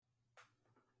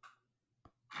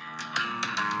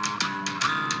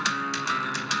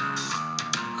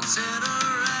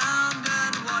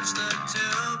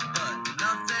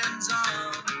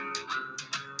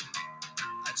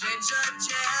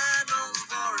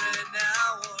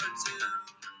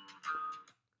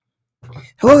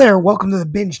Hello there, welcome to the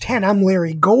Binge 10. I'm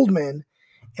Larry Goldman,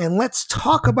 and let's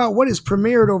talk about what has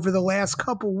premiered over the last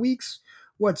couple weeks.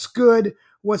 What's good,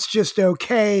 what's just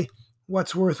okay,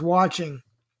 what's worth watching.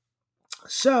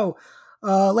 So,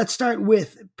 let's start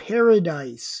with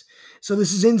Paradise. So,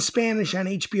 this is in Spanish on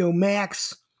HBO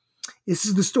Max. This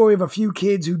is the story of a few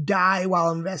kids who die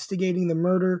while investigating the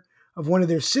murder of one of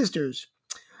their sisters.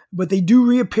 But they do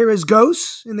reappear as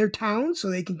ghosts in their town so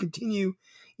they can continue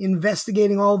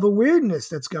investigating all the weirdness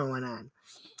that's going on.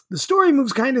 The story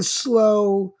moves kind of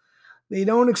slow. They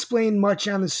don't explain much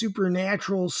on the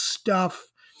supernatural stuff.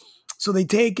 So they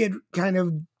take it kind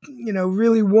of,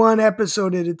 really one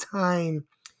episode at a time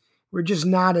where just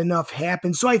not enough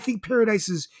happens. So I think Paradise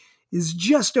is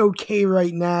just okay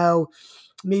right now.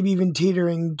 Maybe even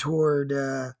teetering toward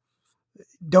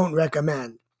don't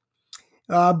recommend.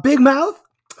 Big Mouth,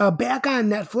 back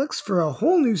on Netflix for a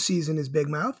whole new season is Big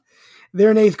Mouth.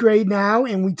 They're in 8th grade now,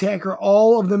 and we tackle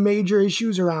all of the major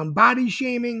issues around body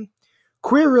shaming,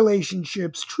 queer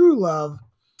relationships, true love,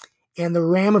 and the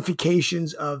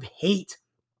ramifications of hate.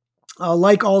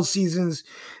 Like all seasons,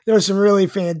 there are some really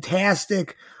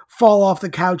fantastic fall off the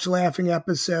couch laughing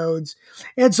episodes,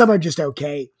 and some are just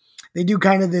okay. They do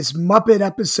kind of this Muppet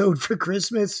episode for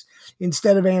Christmas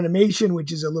instead of animation,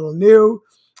 which is a little new.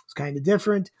 It's kind of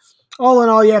different. All in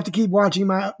all, you have to keep watching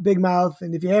Big Mouth.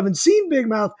 And if you haven't seen Big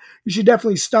Mouth, you should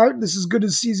definitely start. This is as good a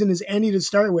season as any to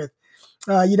start with.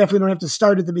 You definitely don't have to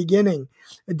start at the beginning.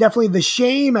 Definitely the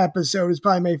Shame episode is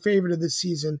probably my favorite of this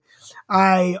season.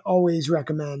 I always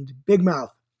recommend Big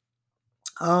Mouth.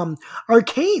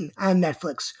 Arcane on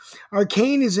Netflix.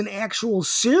 Arcane is an actual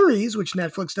series, which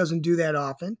Netflix doesn't do that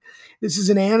often. This is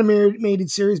an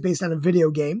animated series based on a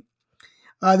video game.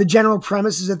 The general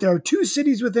premise is that there are two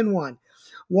cities within one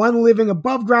living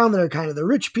above ground that are kind of the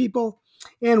rich people,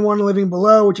 and one living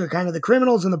below, which are kind of the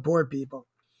criminals and the poor people.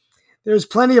 There's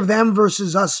plenty of them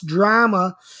versus us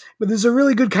drama, but there's a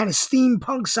really good kind of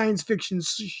steampunk science fiction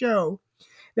show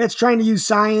that's trying to use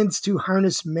science to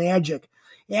harness magic.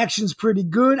 Action's pretty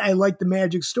good. I like the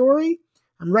magic story.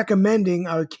 I'm recommending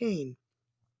Arcane.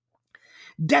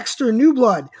 Dexter New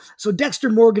Blood. So Dexter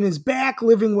Morgan is back,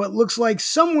 living what looks like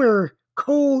somewhere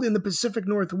cold in the Pacific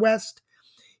Northwest.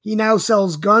 He now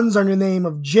sells guns under the name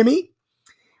of Jimmy,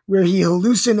 where he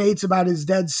hallucinates about his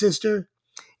dead sister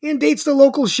and dates the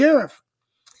local sheriff.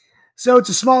 So it's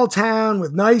a small town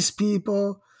with nice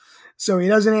people, so he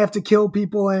doesn't have to kill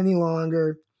people any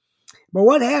longer. But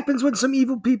what happens when some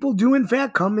evil people do in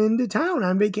fact come into town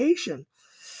on vacation?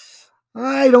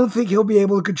 I don't think he'll be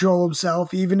able to control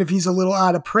himself, even if he's a little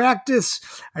out of practice.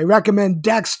 I recommend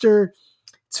Dexter.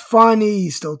 It's funny.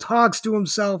 He still talks to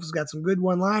himself. He's got some good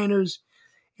one-liners,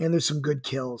 and there's some good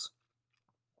kills.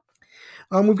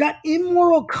 We've got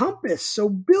Immoral Compass. So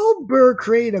Bill Burr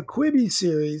created a Quibi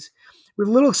series with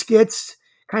little skits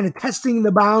kind of testing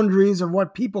the boundaries of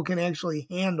what people can actually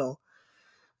handle.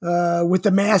 With the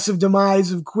massive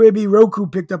demise of Quibi, Roku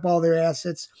picked up all their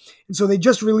assets. And so they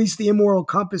just released the Immoral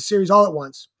Compass series all at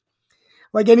once.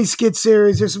 Like any skit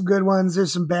series, there's some good ones,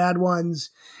 there's some bad ones.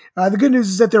 The good news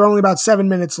is that they're only about 7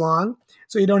 minutes long,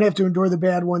 so you don't have to endure the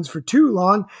bad ones for too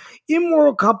long.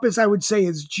 Immoral Compass, I would say,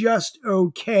 is just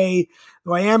okay,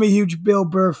 though I am a huge Bill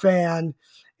Burr fan,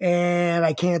 and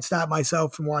I can't stop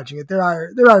myself from watching it. There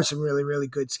are some really, really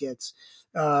good skits.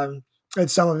 And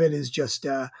some of it is just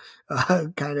kind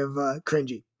of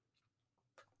cringy.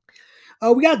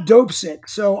 We got Dopesick.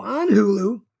 So on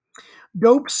Hulu,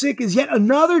 Dopesick is yet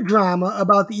another drama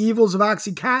about the evils of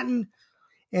OxyContin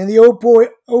and the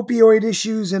opioid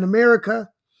issues in America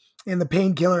and the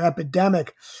painkiller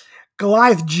epidemic.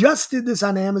 Goliath just did this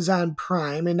on Amazon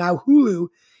Prime, and now Hulu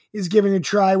is giving a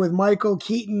try with Michael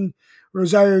Keaton,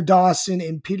 Rosario Dawson,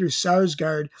 and Peter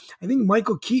Sarsgaard. I think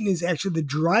Michael Keaton is actually the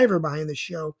driver behind the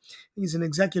show. He's an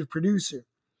executive producer.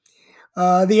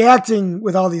 The acting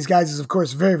with all these guys is, of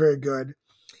course, very, very good.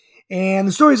 And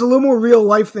the story is a little more real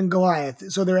life than Goliath.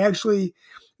 So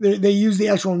they use the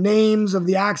actual names of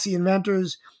the Oxy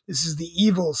inventors. This is the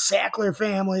evil Sackler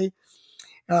family.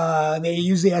 They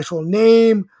use the actual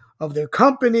name of their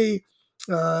company,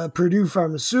 Purdue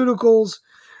Pharmaceuticals.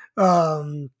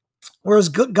 Whereas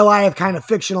Goliath kind of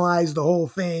fictionalized the whole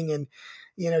thing. And,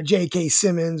 J.K.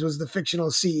 Simmons was the fictional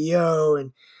CEO,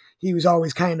 and he was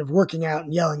always kind of working out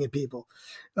and yelling at people.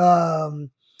 Dopesick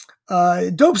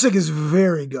is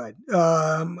very good.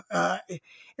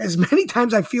 As many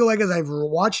times I feel like as I've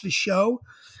watched a show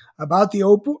about the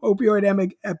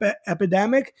opioid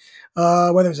epidemic,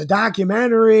 whether it's a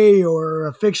documentary or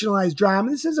a fictionalized drama.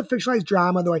 This is a fictionalized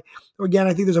drama, though again,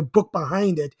 I think there's a book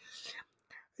behind it.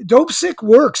 Dopesick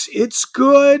works. It's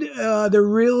good. They're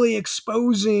really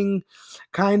exposing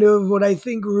kind of what I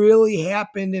think really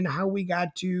happened and how we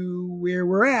got to where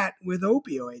we're at with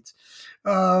opioids.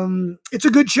 It's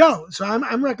a good show, so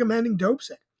I'm recommending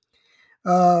Dopesick.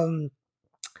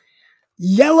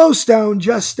 Yellowstone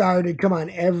just started. Come on,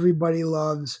 everybody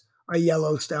loves a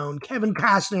Yellowstone. Kevin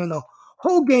Costner and the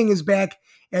whole gang is back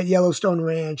at Yellowstone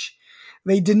Ranch.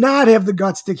 They did not have the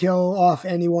guts to kill off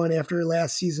anyone after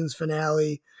last season's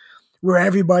finale, where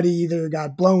everybody either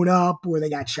got blown up or they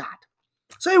got shot.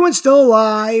 So everyone's still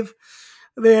alive.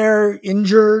 They're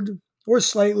injured or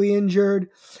slightly injured.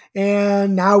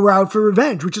 And now we're out for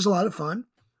revenge, which is a lot of fun.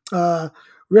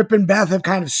 Rip and Beth have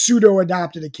kind of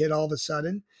pseudo-adopted a kid all of a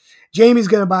sudden. Jamie's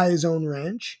going to buy his own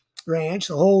ranch. The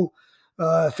whole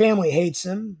family hates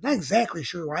him. Not exactly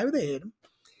sure why would they hate him.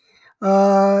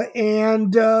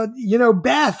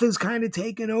 Beth is kind of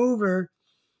taken over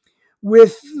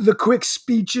with the quick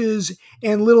speeches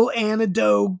and little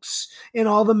anecdotes and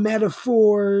all the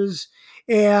metaphors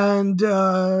and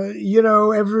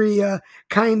every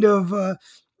kind of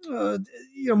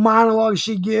monologue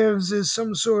she gives is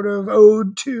some sort of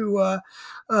ode to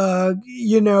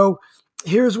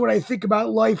here's what I think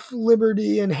about life,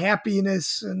 liberty, and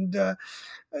happiness. And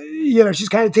she's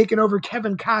kind of taken over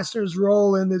Kevin Costner's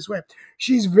role in this way.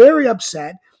 She's very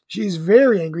upset. She's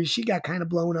very angry. She got kind of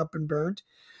blown up and burnt.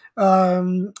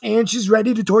 And she's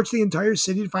ready to torch the entire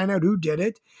city to find out who did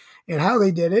it and how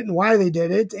they did it and why they did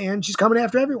it. And she's coming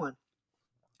after everyone.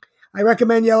 I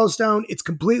recommend Yellowstone. It's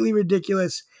completely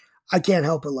ridiculous. I can't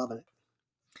help but loving it.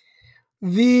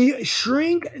 The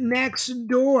Shrink Next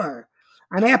Door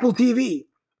on Apple TV.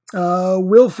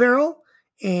 Will Ferrell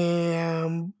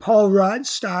and Paul Rudd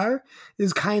star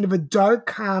is kind of a dark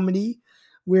comedy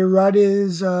where Rudd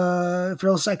is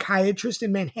Ferrell's psychiatrist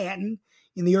in Manhattan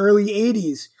in the early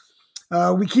 80s.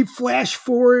 We keep flash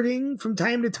forwarding from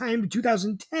time to time to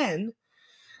 2010,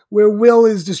 where Will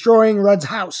is destroying Rudd's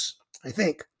house, I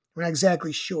think. We're not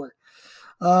exactly sure.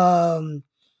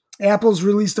 Apple's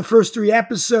released the first 3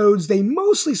 episodes. They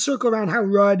mostly circle around how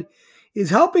Rudd is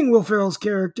helping Will Ferrell's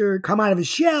character come out of his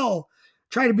shell,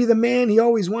 try to be the man he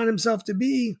always wanted himself to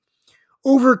be,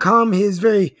 overcome his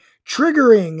very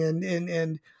triggering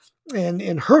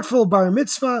and hurtful bar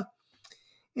mitzvah.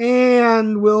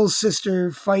 And Will's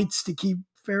sister fights to keep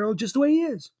Ferrell just the way he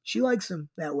is. She likes him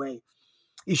that way.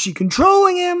 Is she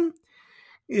controlling him?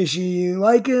 Is she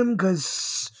like him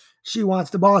because she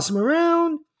wants to boss him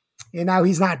around? And now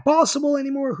he's not bossable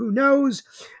anymore. Who knows?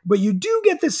 But you do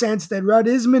get the sense that Rudd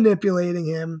is manipulating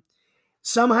him,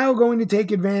 somehow going to take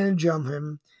advantage of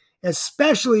him,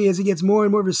 especially as he gets more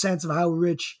and more of a sense of how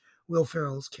rich Will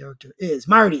Ferrell's character is.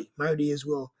 Marty is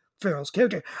Will Ferrell's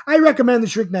character. I recommend The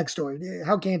Shrink Next Door.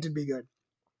 How can't it be good?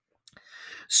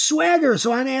 Swagger.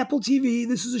 So on Apple TV,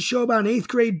 this is a show about an 8th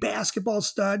grade basketball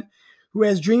stud who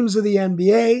has dreams of the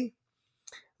NBA.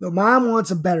 The mom wants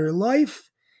a better life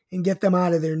and get them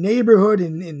out of their neighborhood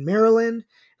in Maryland.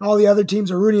 All the other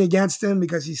teams are rooting against him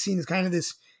because he's seen as kind of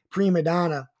this prima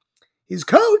donna. His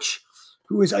coach,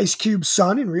 who is Ice Cube's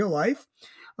son in real life,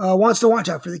 wants to watch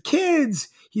out for the kids.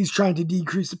 He's trying to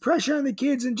decrease the pressure on the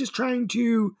kids and just trying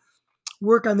to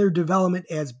work on their development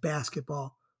as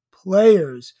basketball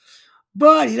players.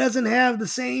 But he doesn't have the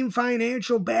same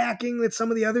financial backing that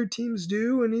some of the other teams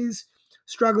do, and he's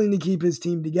struggling to keep his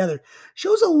team together.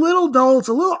 Show's a little dull. It's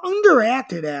a little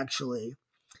underacted, actually.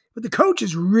 But the coach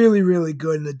is really, really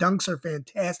good, and the dunks are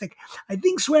fantastic. I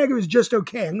think Swagger is just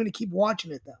okay. I'm going to keep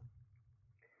watching it,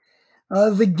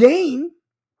 though. The Game,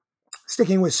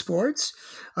 sticking with sports,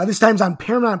 this time's on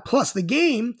Paramount+. The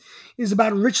Game is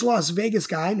about a rich Las Vegas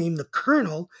guy named the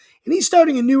Colonel, and he's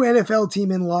starting a new NFL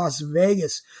team in Las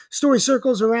Vegas. Story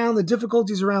circles around the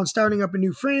difficulties around starting up a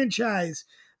new franchise,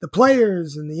 the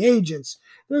players and the agents.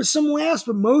 There's some laughs,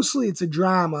 but mostly it's a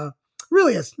drama,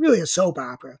 really a soap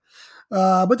opera.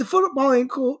 But the football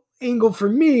angle for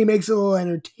me makes it a little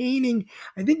entertaining.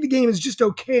 I think The Game is just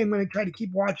okay. I'm going to try to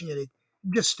keep watching it. It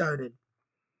just started.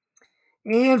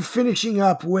 And finishing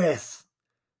up with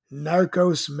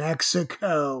Narcos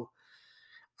Mexico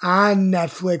on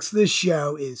Netflix. This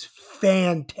show is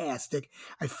fantastic.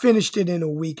 I finished it in a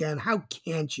weekend. How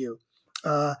can't you?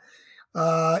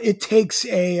 It takes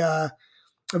a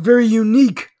very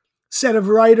unique set of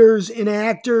writers and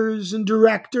actors and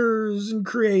directors and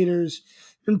creators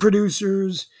and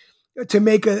producers to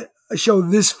make a show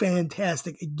this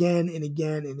fantastic again and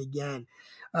again and again.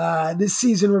 This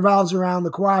season revolves around the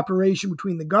cooperation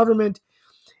between the government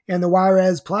and the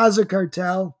Juarez Plaza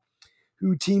cartel,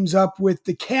 who teams up with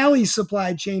the Cali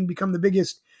supply chain, become the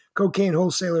biggest cocaine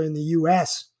wholesaler in the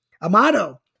U.S.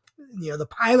 Amato, the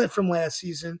pilot from last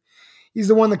season, He's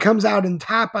the one that comes out in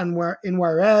top in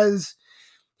Juarez.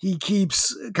 He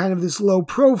keeps kind of this low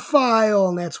profile,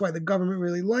 and that's why the government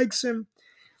really likes him.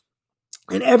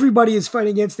 And everybody is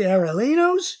fighting against the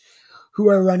Arelenos, who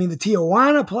are running the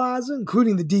Tijuana Plaza,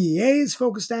 including the DEA is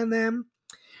focused on them.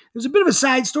 There's a bit of a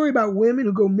side story about women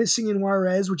who go missing in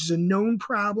Juarez, which is a known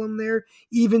problem there,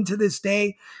 even to this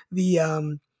day.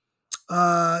 The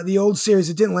old series,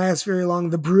 it didn't last very long.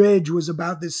 The Bridge was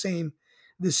about this same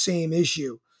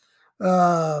issue.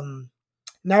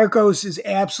 Narcos is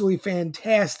absolutely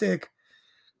fantastic.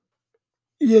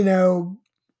 You know,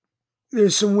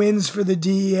 there's some wins for the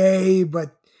DEA,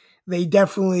 but they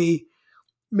definitely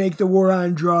make the war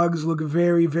on drugs look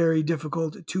very, very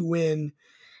difficult to win,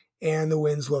 and the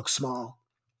wins look small.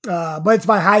 But it's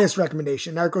my highest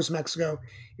recommendation. Narcos Mexico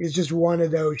is just one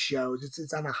of those shows.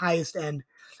 It's on the highest end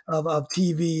of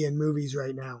TV and movies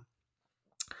right now.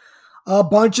 A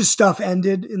bunch of stuff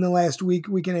ended in the last week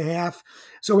and a half.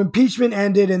 So impeachment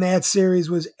ended, and that series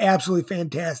was absolutely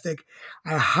fantastic.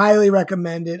 I highly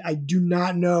recommend it. I do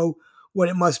not know what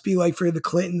it must be like for the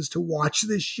Clintons to watch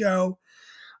this show.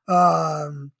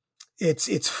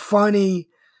 It's funny.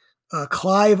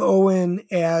 Clive Owen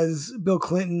as Bill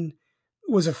Clinton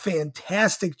was a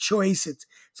fantastic choice. It's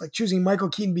like choosing Michael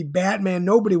Keaton to be Batman.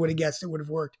 Nobody would have guessed it would have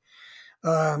worked.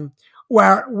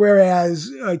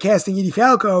 Whereas casting Edie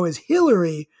Falco as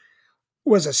Hillary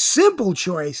was a simple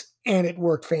choice, and it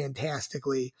worked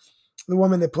fantastically. The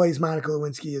woman that plays Monica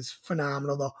Lewinsky is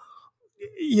phenomenal.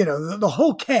 The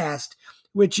whole cast,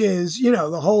 which is,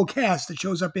 the whole cast that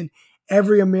shows up in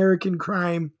every American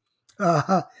Crime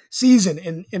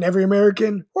season and every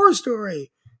American Horror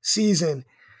Story season,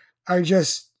 are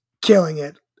just killing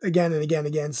it again and again and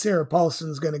again. Sarah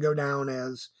Paulson's going to go down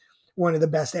as one of the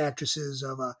best actresses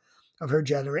of her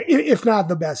generation, if not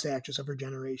the best actress of her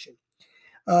generation.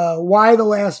 Y the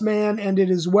Last Man ended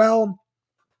as well.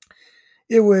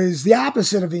 It was the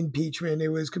opposite of impeachment. It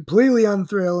was completely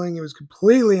unthrilling. It was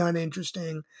completely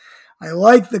uninteresting. I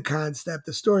like the concept.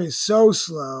 The story is so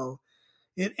slow.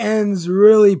 It ends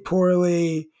really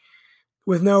poorly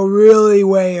with no really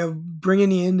way of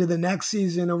bringing you into the next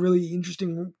season, a really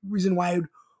interesting reason why I'd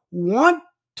want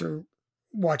to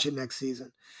watch it next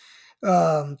season.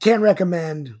 Can't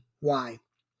recommend why.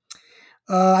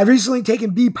 I've recently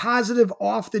taken B Positive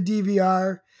off the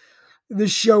DVR.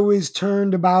 This show is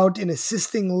turned about an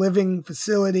assisting living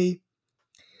facility.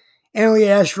 Annalee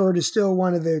Ashford is still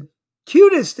one of the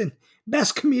cutest and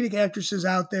best comedic actresses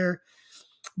out there.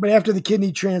 But after the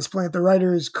kidney transplant, the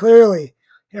writers clearly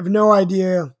have no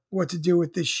idea what to do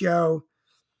with this show.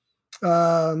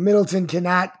 Middleton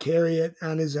cannot carry it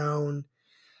on his own.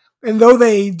 And though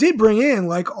they did bring in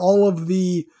like all of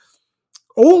the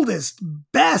oldest,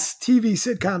 best TV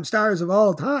sitcom stars of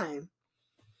all time,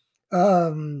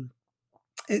 again,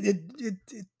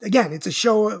 it's a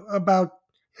show about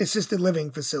assisted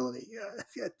living facility.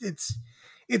 It's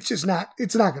not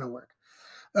going to work.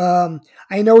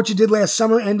 I Know What You Did Last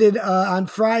Summer ended on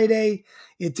Friday.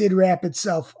 It did wrap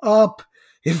itself up.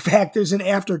 In fact, there's an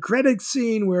after credits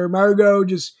scene where Margot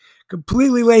just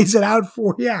completely lays it out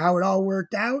for you how it all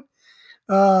worked out.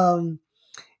 I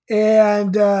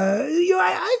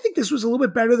think this was a little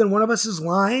bit better than One of Us Is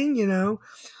Lying,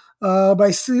 but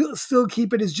I still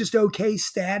keep it as just okay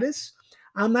status.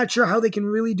 I'm not sure how they can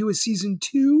really do a season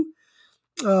 2.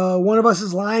 One of Us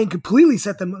Is Lying completely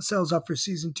set themselves up for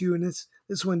season 2, and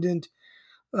this one didn't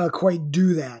quite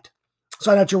do that.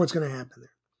 So I'm not sure what's going to happen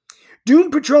there.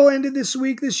 Doom Patrol ended this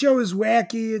week. This show is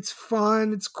wacky. It's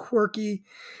fun. It's quirky.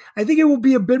 I think it will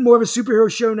be a bit more of a superhero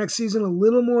show next season. A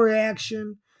little more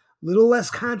action, a little less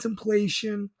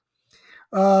contemplation.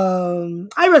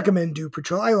 I recommend Doom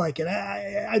Patrol. I like it.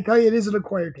 I tell you, it is an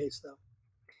acquired taste, though.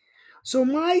 So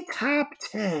my top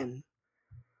 10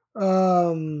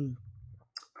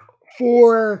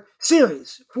 for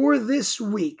series for this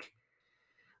week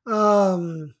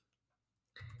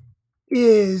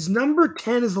is number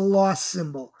 10 is The Lost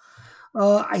Symbol.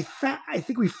 I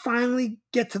think we finally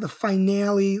get to the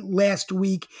finale last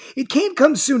week. It can't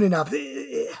come soon enough.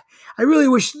 I really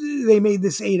wish they made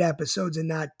this 8 episodes and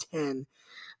not 10.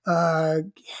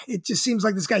 It just seems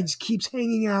like this guy just keeps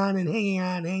hanging on. And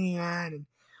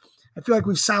I feel like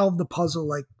we've solved the puzzle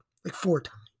like 4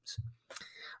 times.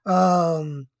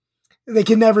 They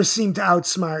can never seem to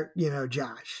outsmart,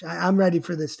 Josh. I'm ready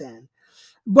for this to end.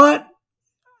 But,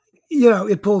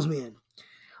 it pulls me in.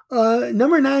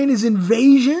 Number 9 is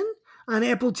Invasion on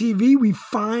Apple TV. We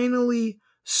finally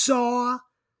saw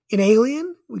an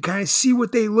alien. We kind of see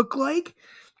what they look like.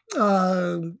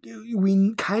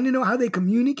 We kind of know how they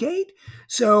communicate.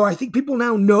 So I think people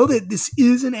now know that this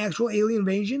is an actual alien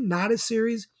invasion, not a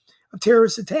series of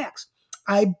terrorist attacks.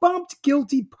 I bumped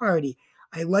Guilty Party.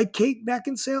 I like Kate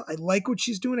Beckinsale. I like what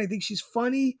she's doing. I think she's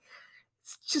funny.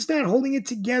 It's just not holding it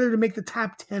together to make the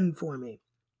top 10 for me.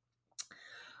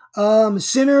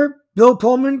 Sinner, Bill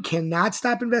Pullman cannot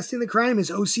stop investing in the crime.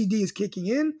 His OCD is kicking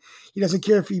in. He doesn't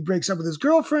care if he breaks up with his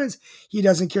girlfriends. He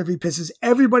doesn't care if he pisses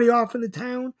everybody off in the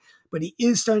town. But he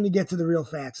is starting to get to the real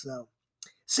facts, though.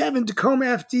 7, Tacoma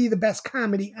FD, the best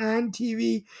comedy on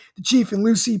TV. The Chief and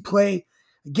Lucy play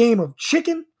a game of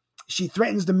chicken. She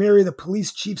threatens to marry the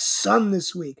police chief's son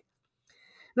this week.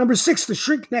 Number 6, The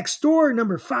Shrink Next Door.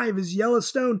 Number 5 is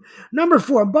Yellowstone. Number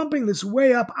 4, I'm bumping this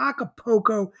way up,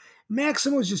 Acapulco.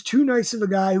 Maximo is just too nice of a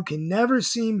guy who can never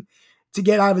seem to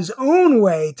get out of his own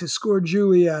way to score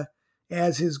Julia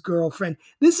as his girlfriend.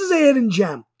 This is a hidden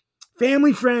gem.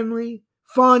 Family friendly,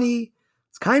 funny,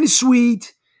 it's kind of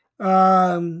sweet. You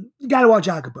got to watch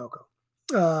Acapulco.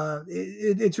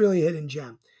 It's really a hidden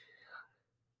gem.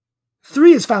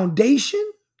 3 is Foundation.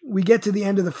 We get to the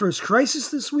end of the first crisis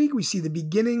this week. We see the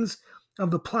beginnings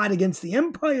of the plot against the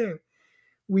Empire.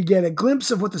 We get a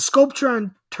glimpse of what the sculpture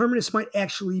on Terminus might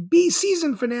actually be.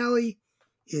 Season finale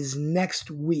is next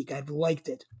week. I've liked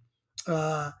it.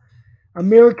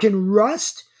 American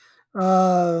Rust. It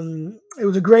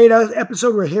was a great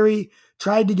episode where Harry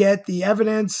tried to get the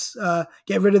evidence,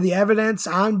 get rid of the evidence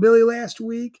on Billy last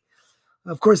week.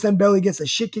 Of course, then Billy gets the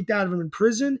shit kicked out of him in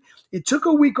prison. It took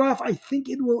a week off. I think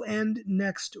it will end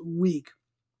next week.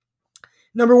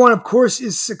 Number 1, of course,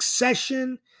 is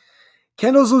Succession.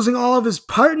 Kendall's losing all of his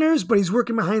partners, but he's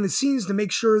working behind the scenes to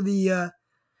make sure the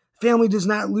family does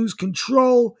not lose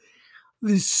control.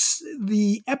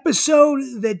 The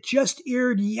episode that just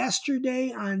aired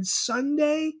yesterday on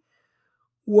Sunday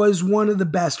was one of the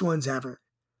best ones ever.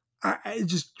 I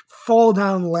just fall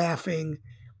down laughing.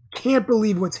 Can't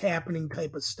believe what's happening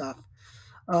type of stuff.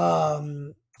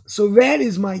 So that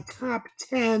is my top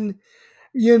 10.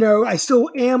 You know, I still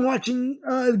am watching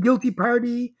Guilty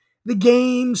Party, The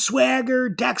Game, Swagger,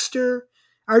 Dexter,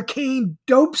 Arcane,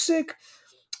 Dopesick.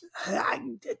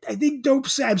 I think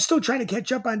Dopesick, I'm still trying to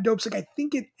catch up on Dopesick. I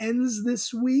think it ends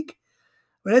this week.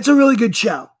 But it's a really good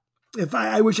show. If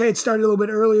I wish I had started a little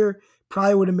bit earlier,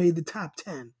 probably would have made the top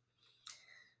 10.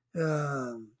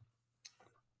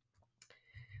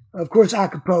 Of course,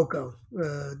 Acapulco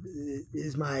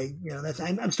is my,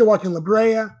 I'm still watching La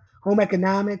Brea, Home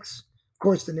Economics, of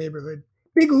course, The Neighborhood.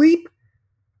 Big Leap.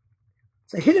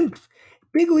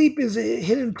 Big Leap is a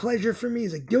hidden pleasure for me,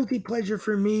 is a guilty pleasure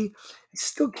for me. I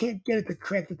still can't get it to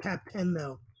crack the top 10,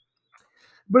 though.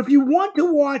 But if you want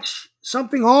to watch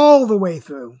something all the way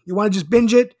through, you want to just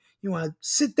binge it, you want to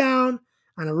sit down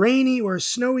on a rainy or a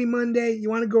snowy Monday, you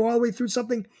want to go all the way through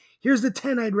something, here's the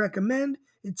 10 I'd recommend.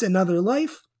 It's Another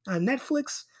Life on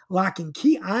Netflix, Lock and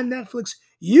Key on Netflix,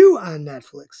 You on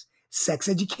Netflix, Sex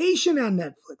Education on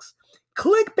Netflix,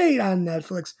 Clickbait on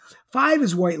Netflix. 5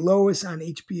 is White Lotus on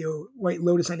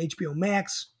HBO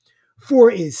Max.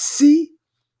 4 is C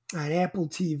on Apple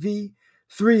TV.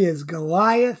 3 is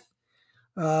Goliath.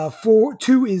 2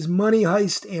 is Money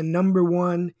Heist, and number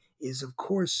 1 is, of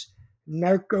course,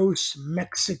 Narcos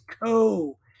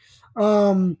Mexico.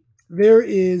 There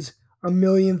is a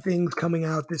million things coming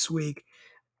out this week.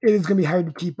 It is going to be hard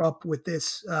to keep up with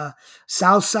this.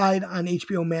 Southside on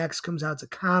HBO Max comes out. It's a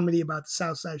comedy about the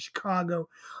South Side of Chicago.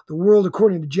 The World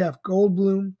According to Jeff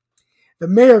Goldblum. The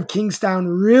Mayor of Kingstown,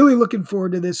 really looking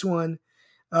forward to this one.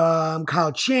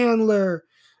 Kyle Chandler,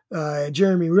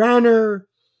 Jeremy Renner.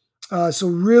 So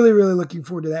really, really looking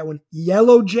forward to that one.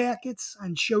 Yellow Jackets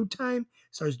on Showtime.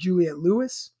 Stars Juliette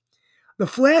Lewis. The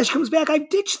Flash comes back. I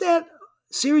ditched that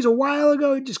series a while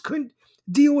ago. I just couldn't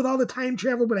deal with all the time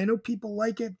travel, but I know people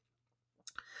like it.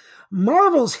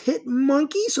 Marvel's Hit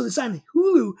Monkey. So it's on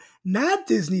Hulu, not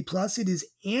Disney Plus. It is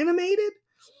animated.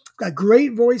 Got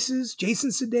great voices.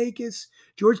 Jason Sudeikis,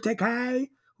 George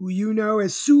Takei, who you know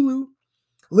as Sulu,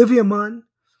 Olivia Munn.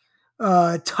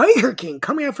 Tiger King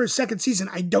coming out for a second season.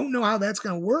 I don't know how that's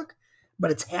going to work,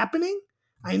 but it's happening.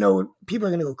 I know people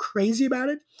are going to go crazy about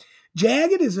it.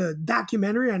 Jagged is a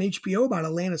documentary on HBO about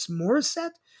Alanis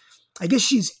Morissette. I guess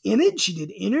she's in it. She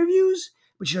did interviews,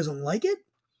 but she doesn't like it.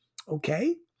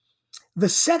 Okay. The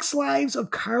Sex Lives of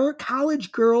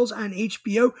College Girls on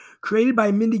HBO, created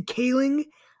by Mindy Kaling.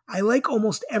 I like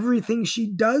almost everything she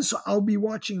does, so I'll be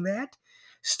watching that.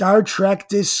 Star Trek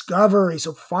Discovery.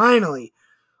 So finally,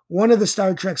 one of the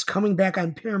Star Treks coming back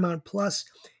on Paramount Plus.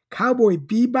 Cowboy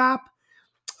Bebop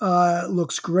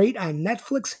looks great on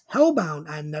Netflix. Hellbound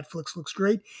on Netflix looks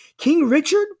great. King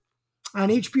Richard on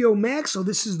HBO Max. So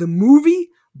this is the movie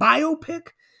biopic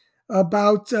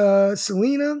about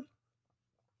Serena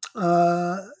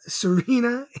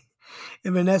and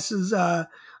Vanessa's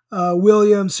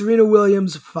Williams, Serena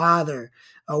Williams' father.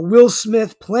 Will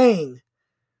Smith playing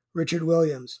Richard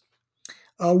Williams.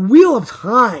 Wheel of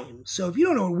Time. So if you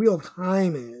don't know what Wheel of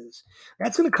Time is,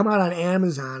 that's going to come out on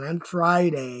Amazon on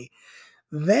Friday.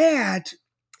 That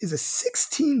is a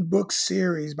 16-book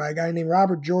series by a guy named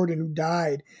Robert Jordan who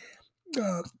died.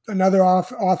 Another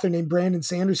author named Brandon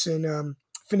Sanderson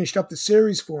finished up the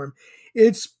series for him.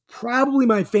 It's probably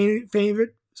my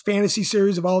favorite fantasy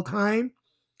series of all time.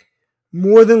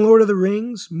 More than Lord of the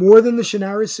Rings, more than the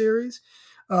Shannara series.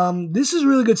 This is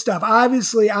really good stuff.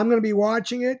 Obviously, I'm going to be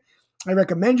watching it. I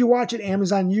recommend you watch it.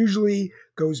 Amazon usually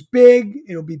goes big.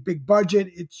 It'll be big budget.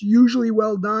 It's usually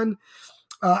well done.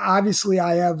 Obviously,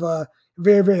 I have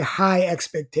very, very high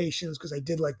expectations because I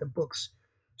did like the books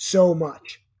so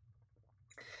much.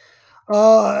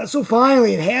 So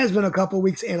finally, it has been a couple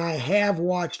weeks, and I have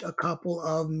watched a couple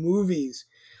of movies.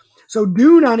 So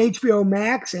Dune on HBO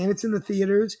Max, and it's in the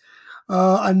theaters.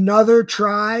 Another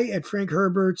try at Frank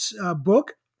Herbert's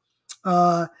book.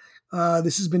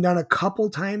 This has been done a couple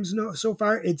times so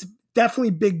far. It's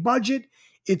definitely big budget.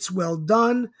 It's well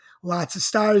done. Lots of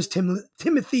stars.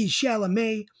 Timothy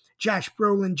Chalamet, Josh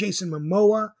Brolin, Jason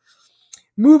Momoa.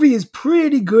 Movie is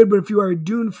pretty good, but if you are a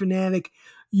Dune fanatic,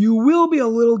 you will be a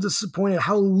little disappointed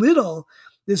how little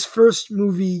this first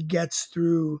movie gets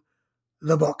through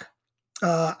the book.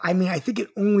 I think it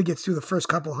only gets through the first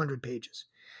couple hundred pages.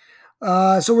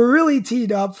 So we're really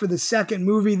teed up for the second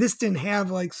movie. This didn't have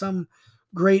like some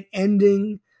great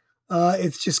ending.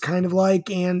 It's just kind of like,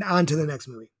 and on to the next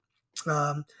movie.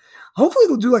 Hopefully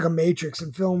they'll do like a Matrix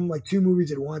and film like 2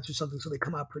 movies at once or something so they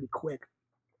come out pretty quick.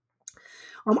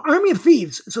 Army of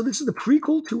Thieves. So this is the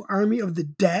prequel to Army of the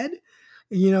Dead.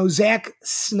 Zack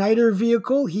Snyder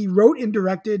vehicle. He wrote and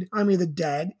directed Army of the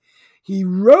Dead. He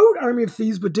wrote Army of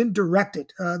Thieves but didn't direct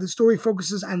it. The story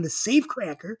focuses on the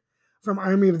safecracker from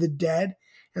Army of the Dead.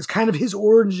 It's kind of his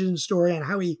origin story on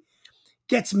how he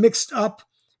gets mixed up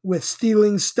with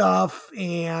stealing stuff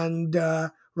and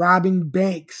robbing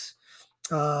banks.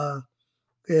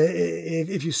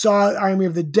 If you saw Army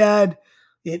of the Dead,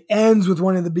 it ends with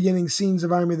one of the beginning scenes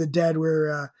of Army of the Dead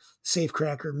where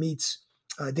Safecracker meets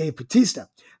Dave Bautista.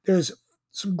 There's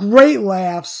some great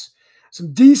laughs,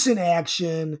 some decent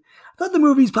action. I thought the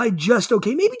movie's probably just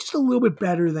okay, maybe just a little bit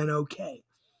better than okay.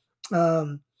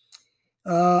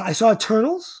 I saw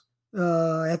Eternals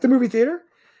at the movie theater.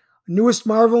 Newest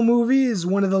Marvel movie is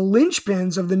one of the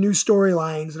linchpins of the new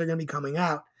storylines that are going to be coming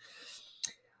out.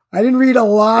 I didn't read a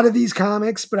lot of these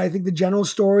comics, but I think the general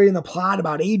story and the plot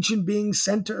about ancient beings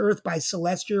sent to Earth by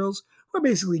Celestials, who are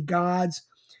basically gods,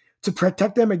 to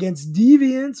protect them against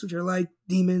deviants, which are like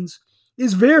demons,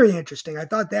 is very interesting. I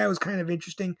thought that was kind of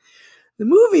interesting. The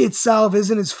movie itself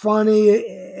isn't as funny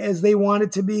as they want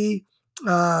it to be.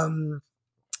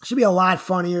 Should be a lot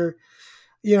funnier.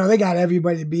 They got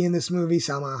everybody to be in this movie,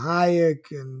 Salma Hayek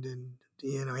and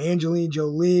Angelina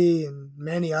Jolie and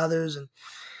many others, and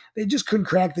they just couldn't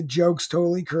crack the jokes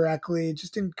totally correctly. It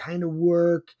just didn't kind of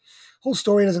work. Whole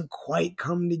story doesn't quite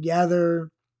come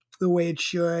together the way it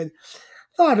should.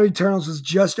 I thought Eternals was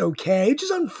just okay, which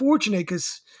is unfortunate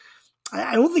because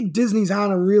I don't think Disney's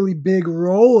on a really big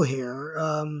roll here.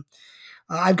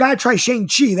 I've got to try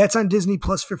Shang-Chi. That's on Disney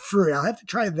Plus for free. I'll have to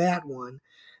try that one.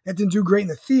 That didn't do great in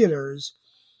the theaters.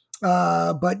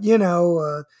 But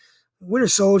Winter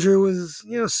Soldier was,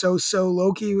 so-so.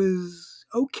 Loki was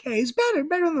okay. It's better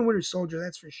than the Winter Soldier,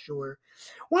 that's for sure.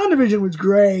 WandaVision was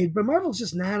great, but Marvel's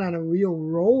just not on a real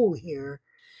roll here.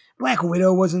 Black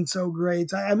Widow wasn't so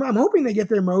great. I'm hoping they get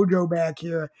their mojo back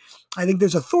here. I think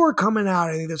there's a Thor coming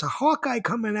out. I think there's a Hawkeye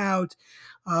coming out.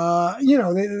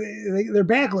 Their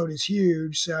backload is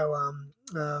huge, so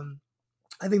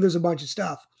I think there's a bunch of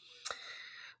stuff.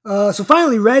 So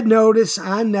finally, Red Notice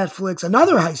on Netflix,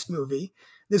 another heist movie.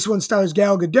 This one stars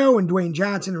Gal Gadot and Dwayne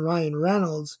Johnson and Ryan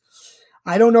Reynolds.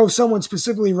 I don't know if someone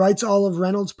specifically writes all of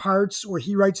Reynolds' parts or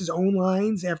he writes his own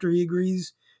lines after he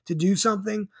agrees to do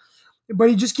something, but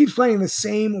he just keeps playing the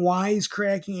same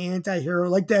wisecracking anti-hero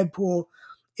like Deadpool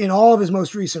in all of his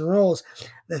most recent roles.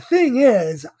 The thing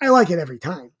is, I like it every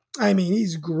time. I mean,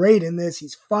 he's great in this.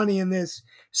 He's funny in this.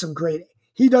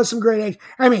 He does some great action.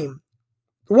 I mean,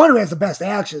 the one who has the best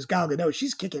action is Gal Gadot.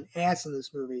 She's kicking ass in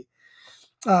this movie.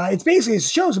 It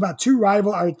shows about 2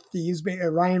 rival art thieves,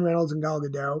 Ryan Reynolds and Gal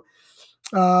Gadot.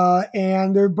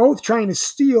 And they're both trying to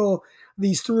steal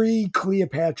these 3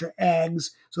 Cleopatra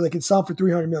eggs so they can sell for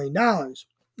 $300 million.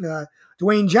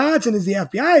 Dwayne Johnson is the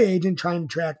FBI agent trying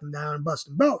to track them down and bust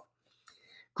them both.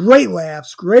 Great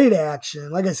laughs, great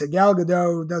action. Like I said, Gal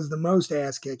Gadot does the most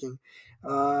ass kicking.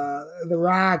 The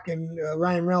Rock and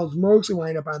Ryan Reynolds mostly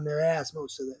wind up on their ass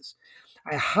most of this.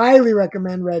 I highly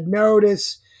recommend Red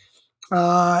Notice.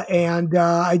 And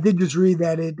I did just read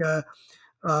that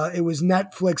it was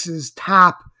Netflix's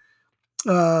top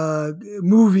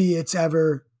movie it's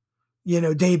ever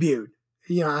debuted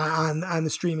on the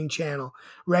streaming channel.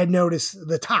 Red Notice,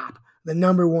 the top, the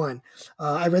number one.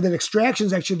 I read that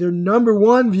Extraction's actually their number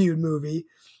one viewed movie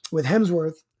with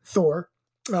Hemsworth, Thor.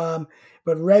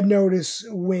 But Red Notice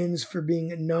wins for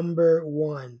being number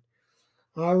one.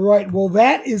 All right. Well,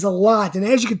 that is a lot. And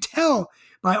as you can tell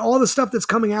by all the stuff that's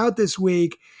coming out this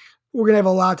week, we're going to have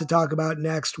a lot to talk about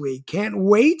next week. Can't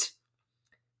wait.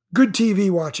 Good TV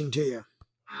watching to you.